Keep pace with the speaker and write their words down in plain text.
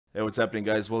Hey, what's happening,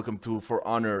 guys? Welcome to For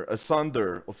Honor,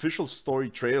 Asunder official story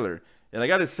trailer. And I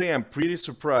gotta say, I'm pretty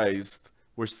surprised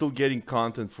we're still getting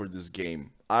content for this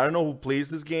game. I don't know who plays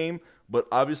this game, but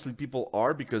obviously people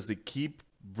are because they keep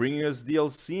bringing us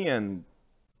DLC and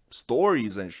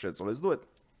stories and shit. So let's do it.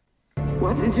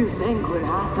 What did you think would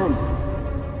happen?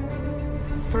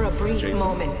 For a brief Jason.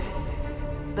 moment,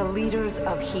 the leaders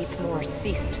of Heathmore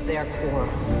ceased their quarrel.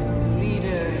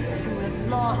 Leaders who have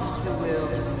lost the will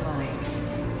to fight.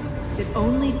 It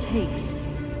only takes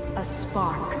a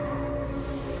spark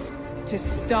to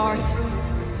start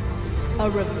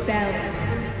a rebellion.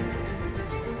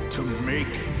 To make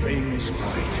things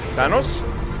right. Thanos?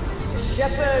 To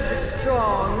shepherd the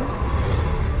strong,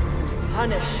 to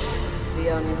punish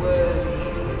the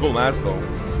unworthy. Cool mask though.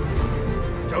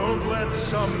 Don't let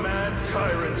some mad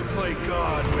tyrants play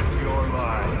God with your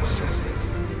lives.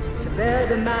 To bear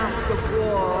the mask of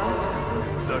war.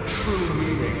 The true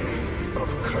meaning of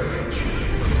courage.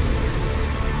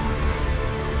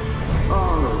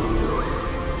 All of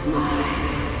you, my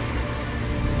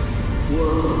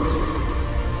wolves.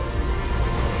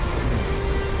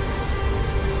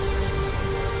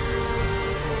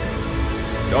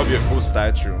 That would be a cool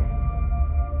statue.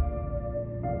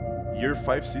 Year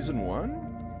 5, Season 1?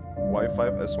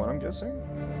 Y5S1, I'm guessing?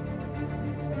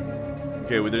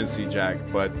 Okay, we didn't see Jack,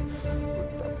 but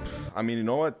I mean, you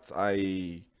know what?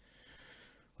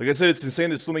 Like I said, it's insane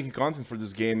they're still making content for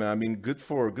this game. I mean, good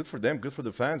for them, good for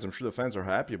the fans. I'm sure the fans are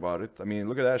happy about it. I mean,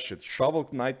 look at that shit. Shovel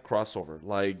Knight crossover.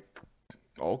 Like,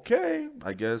 okay,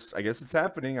 I guess it's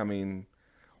happening. I mean,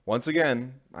 once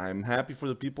again, I'm happy for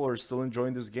the people who are still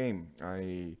enjoying this game.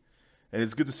 And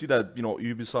it's good to see that, you know,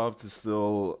 Ubisoft is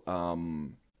still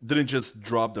didn't just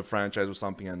drop the franchise or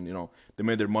something, and you know they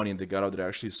made their money and they got out there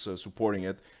actually supporting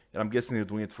it. And I'm guessing they're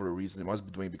doing it for a reason. They must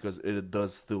be doing it because it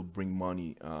does still bring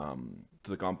money to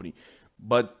the company.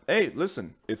 But hey,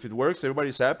 listen, if it works,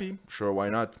 everybody's happy. Sure, why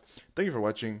not? Thank you for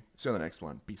watching. See you on the next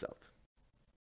one. Peace out.